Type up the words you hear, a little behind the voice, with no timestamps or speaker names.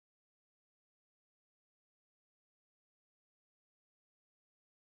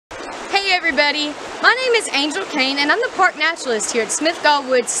Hey everybody, my name is Angel Kane and I'm the park naturalist here at Smithgall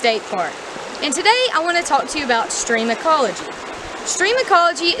Woods State Park. And today I want to talk to you about stream ecology. Stream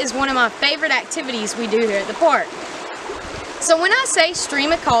ecology is one of my favorite activities we do here at the park. So when I say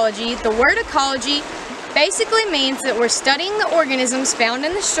stream ecology, the word ecology basically means that we're studying the organisms found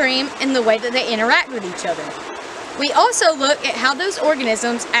in the stream and the way that they interact with each other. We also look at how those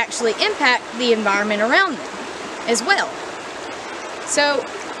organisms actually impact the environment around them as well. So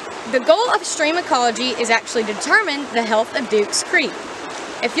the goal of stream ecology is actually to determine the health of Duke's Creek.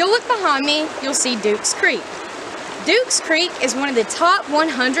 If you'll look behind me, you'll see Duke's Creek. Duke's Creek is one of the top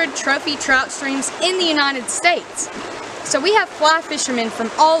 100 trophy trout streams in the United States. So we have fly fishermen from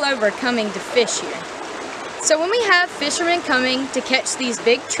all over coming to fish here. So when we have fishermen coming to catch these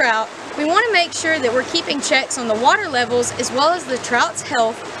big trout, we want to make sure that we're keeping checks on the water levels as well as the trout's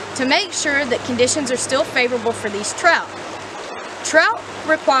health to make sure that conditions are still favorable for these trout. Trout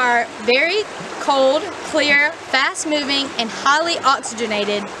require very cold, clear, fast-moving, and highly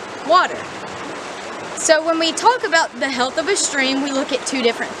oxygenated water. So when we talk about the health of a stream, we look at two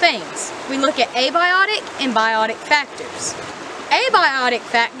different things. We look at abiotic and biotic factors. Abiotic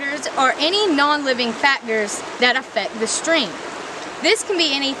factors are any non-living factors that affect the stream. This can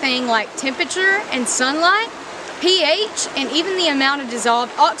be anything like temperature and sunlight, pH, and even the amount of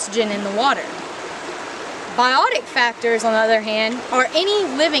dissolved oxygen in the water. Biotic factors, on the other hand, are any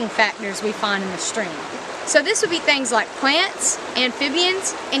living factors we find in the stream. So this would be things like plants,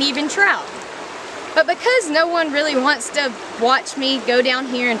 amphibians, and even trout. But because no one really wants to watch me go down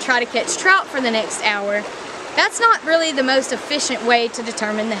here and try to catch trout for the next hour, that's not really the most efficient way to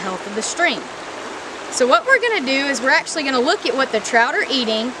determine the health of the stream. So what we're going to do is we're actually going to look at what the trout are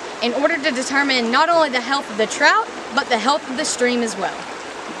eating in order to determine not only the health of the trout, but the health of the stream as well.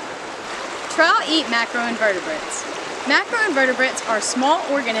 Trout eat macroinvertebrates. Macroinvertebrates are small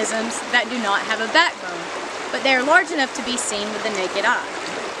organisms that do not have a backbone, but they are large enough to be seen with the naked eye.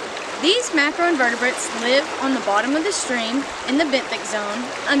 These macroinvertebrates live on the bottom of the stream in the benthic zone,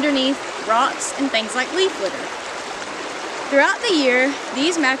 underneath rocks and things like leaf litter. Throughout the year,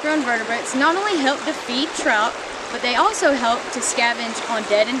 these macroinvertebrates not only help to feed trout, but they also help to scavenge on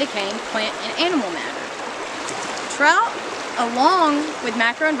dead and decaying plant and animal matter. Trout, along with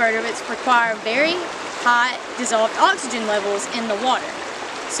macroinvertebrates, require very high dissolved oxygen levels in the water.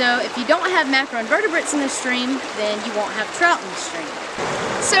 So if you don't have macroinvertebrates in the stream, then you won't have trout in the stream.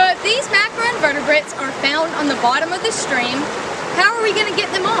 So if these macroinvertebrates are found on the bottom of the stream, how are we going to get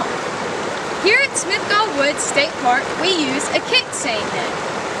them off? Here at Smithgall Woods State Park, we use a kick seine net.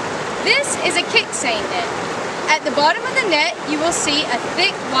 This is a kick seine net. At the bottom of the net, you will see a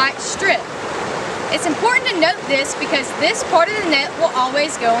thick white strip. It's important to note this because this part of the net will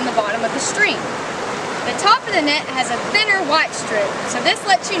always go on the bottom of the stream. The top of the net has a thinner white strip, so this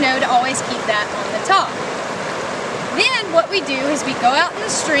lets you know to always keep that on the top. Then what we do is we go out in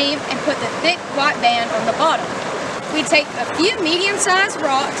the stream and put the thick white band on the bottom. We take a few medium-sized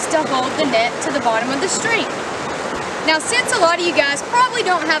rocks to hold the net to the bottom of the stream. Now since a lot of you guys probably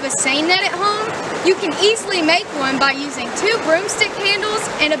don't have a seine net at home, you can easily make one by using 2 broomstick handles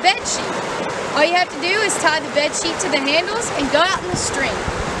and a bed sheet. All you have to do is tie the bed sheet to the handles and go out in the stream.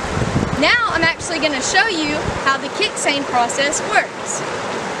 Now I'm actually going to show you how the kick seine process works.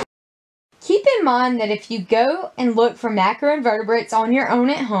 Keep in mind that if you go and look for macroinvertebrates on your own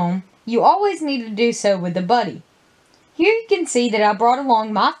at home, you always need to do so with a buddy. Here you can see that I brought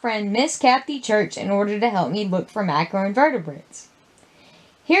along my friend Miss Kathy Church in order to help me look for macroinvertebrates.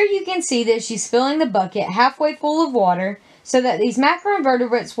 Here you can see that she's filling the bucket halfway full of water so that these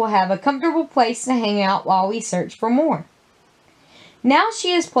macroinvertebrates will have a comfortable place to hang out while we search for more. Now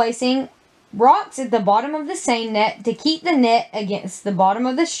she is placing rocks at the bottom of the seine net to keep the net against the bottom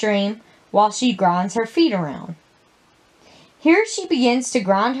of the stream while she grinds her feet around. Here she begins to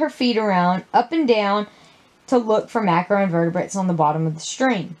grind her feet around up and down to look for macroinvertebrates on the bottom of the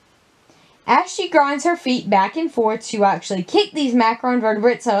stream. As she grinds her feet back and forth, she will actually kick these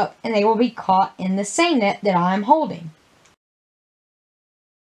macroinvertebrates up and they will be caught in the seine net that I am holding.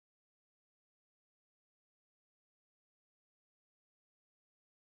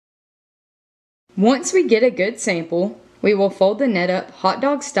 Once we get a good sample, we will fold the net up hot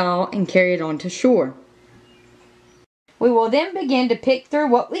dog style and carry it onto shore. We will then begin to pick through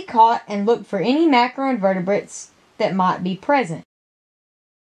what we caught and look for any macroinvertebrates that might be present.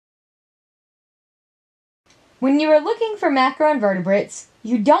 When you are looking for macroinvertebrates,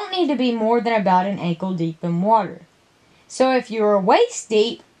 you don't need to be more than about an ankle deep in water. So if you are waist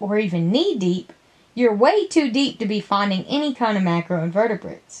deep or even knee deep, you're way too deep to be finding any kind of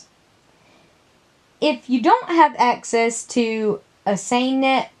macroinvertebrates. If you don't have access to a seine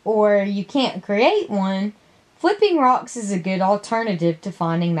net or you can't create one, flipping rocks is a good alternative to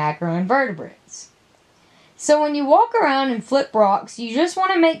finding macroinvertebrates. So when you walk around and flip rocks, you just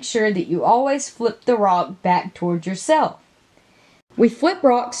want to make sure that you always flip the rock back toward yourself. We flip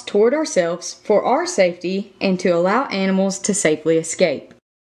rocks toward ourselves for our safety and to allow animals to safely escape.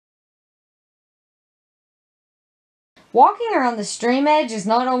 Walking around the stream edge is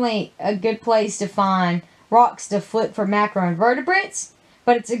not only a good place to find rocks to flip for macroinvertebrates,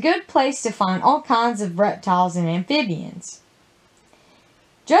 but it's a good place to find all kinds of reptiles and amphibians.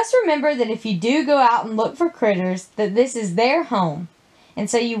 Just remember that if you do go out and look for critters, that this is their home, and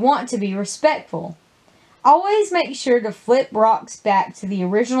so you want to be respectful. Always make sure to flip rocks back to the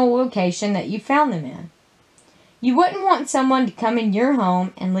original location that you found them in. You wouldn't want someone to come in your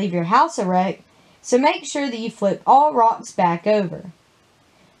home and leave your house a wreck, so make sure that you flip all rocks back over.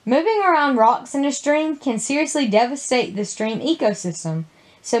 Moving around rocks in a stream can seriously devastate the stream ecosystem,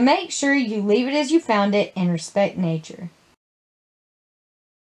 so make sure you leave it as you found it and respect nature.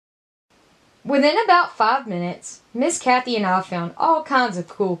 Within about 5 minutes, Miss Kathy and I found all kinds of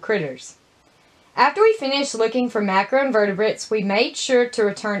cool critters. After we finished looking for macroinvertebrates, we made sure to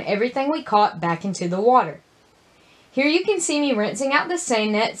return everything we caught back into the water. Here you can see me rinsing out the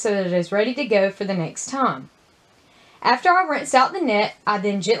seine net so that it is ready to go for the next time. After I rinsed out the net, I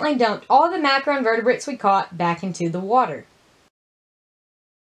then gently dumped all the macroinvertebrates we caught back into the water.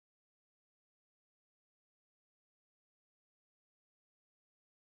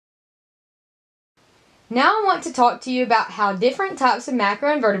 Now I want to talk to you about how different types of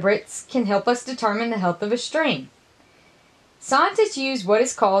macroinvertebrates can help us determine the health of a stream. Scientists use what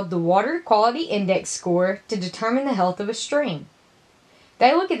is called the Water Quality Index score to determine the health of a stream.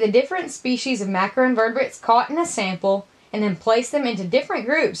 They look at the different species of macroinvertebrates caught in a sample and then place them into different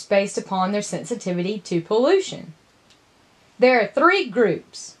groups based upon their sensitivity to pollution. There are 3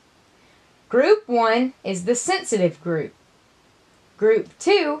 groups. Group 1 is the sensitive group. Group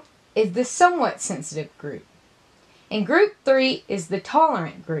 2 is the somewhat sensitive group. And Group 3 is the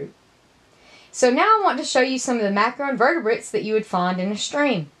tolerant group. So now I want to show you some of the macroinvertebrates that you would find in a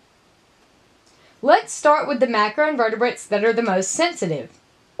stream. Let's start with the macroinvertebrates that are the most sensitive,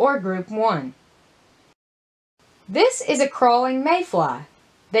 or Group 1. This is a crawling mayfly.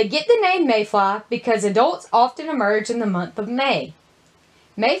 They get the name mayfly because adults often emerge in the month of May.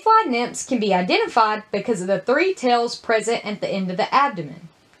 Mayfly nymphs can be identified because of the 3 tails present at the end of the abdomen.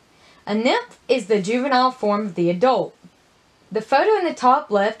 A nymph is the juvenile form of the adult. The photo in the top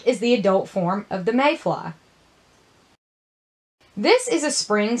left is the adult form of the mayfly. This is a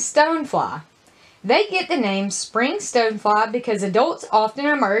spring stonefly. They get the name spring stonefly because adults often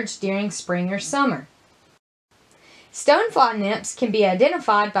emerge during spring or summer. Stonefly nymphs can be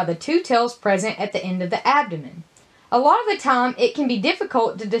identified by the 2 tails present at the end of the abdomen. A lot of the time, it can be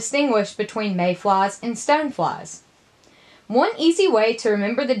difficult to distinguish between mayflies and stoneflies. One easy way to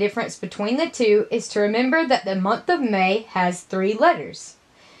remember the difference between the two is to remember that the month of May has 3 letters.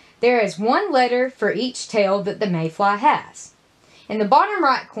 There is 1 letter for each tail that the mayfly has. In the bottom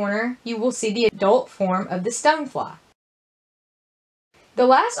right corner, you will see the adult form of the stonefly. The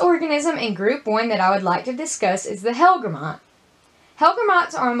last organism in Group 1 that I would like to discuss is the hellgrammite.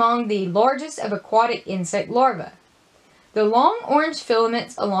 Hellgrammites are among the largest of aquatic insect larvae. The long orange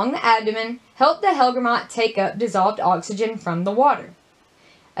filaments along the abdomen help the hellgrammite take up dissolved oxygen from the water.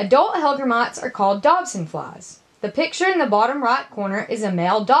 Adult hellgrammites are called Dobson flies. The picture in the bottom right corner is a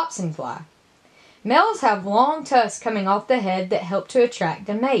male Dobson fly. Males have long tusks coming off the head that help to attract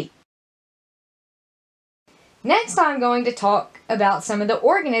a mate. Next, I'm going to talk about some of the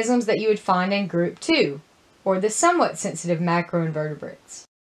organisms that you would find in Group 2, or the somewhat sensitive macroinvertebrates.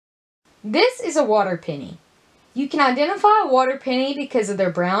 This is a water penny. You can identify a water penny because of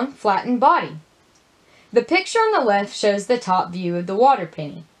their brown, flattened body. The picture on the left shows the top view of the water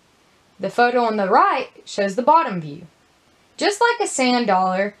penny. The photo on the right shows the bottom view. Just like a sand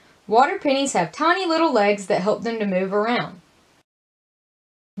dollar, water pennies have tiny little legs that help them to move around.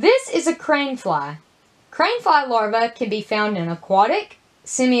 This is a cranefly. Cranefly larvae can be found in aquatic,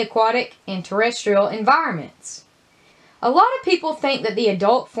 semi-aquatic, and terrestrial environments. A lot of people think that the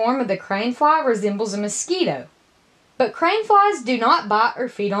adult form of the cranefly resembles a mosquito, but craneflies do not bite or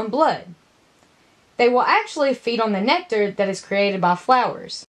feed on blood. They will actually feed on the nectar that is created by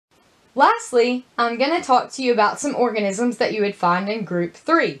flowers. Lastly, I'm going to talk to you about some organisms that you would find in Group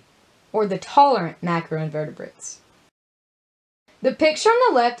 3, or the tolerant macroinvertebrates. The picture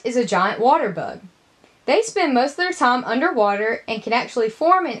on the left is a giant water bug. They spend most of their time underwater and can actually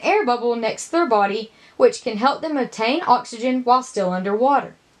form an air bubble next to their body, which can help them obtain oxygen while still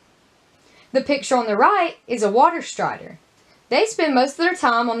underwater. The picture on the right is a water strider. They spend most of their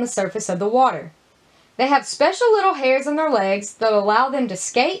time on the surface of the water. They have special little hairs on their legs that allow them to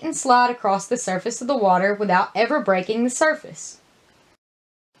skate and slide across the surface of the water without ever breaking the surface.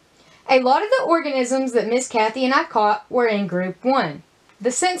 A lot of the organisms that Miss Kathy and I caught were in Group 1,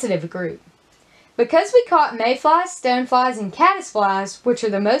 the sensitive group. Because we caught mayflies, stoneflies, and caddisflies, which are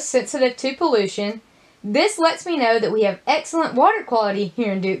the most sensitive to pollution, this lets me know that we have excellent water quality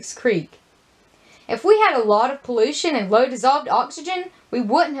here in Dukes Creek. If we had a lot of pollution and low dissolved oxygen, we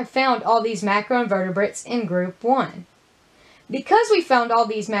wouldn't have found all these macroinvertebrates in Group 1. Because we found all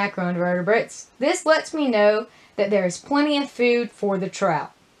these macroinvertebrates, this lets me know that there is plenty of food for the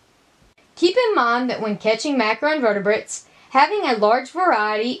trout. Keep in mind that when catching macroinvertebrates, having a large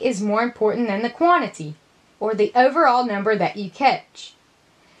variety is more important than the quantity, or the overall number that you catch.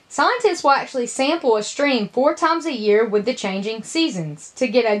 Scientists will actually sample a stream 4 times a year with the changing seasons to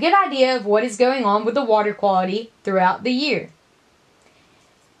get a good idea of what is going on with the water quality throughout the year.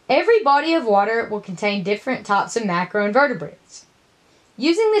 Every body of water will contain different types of macroinvertebrates.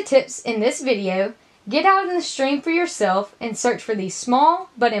 Using the tips in this video, get out in the stream for yourself and search for these small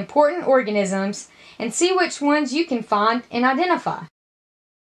but important organisms and see which ones you can find and identify.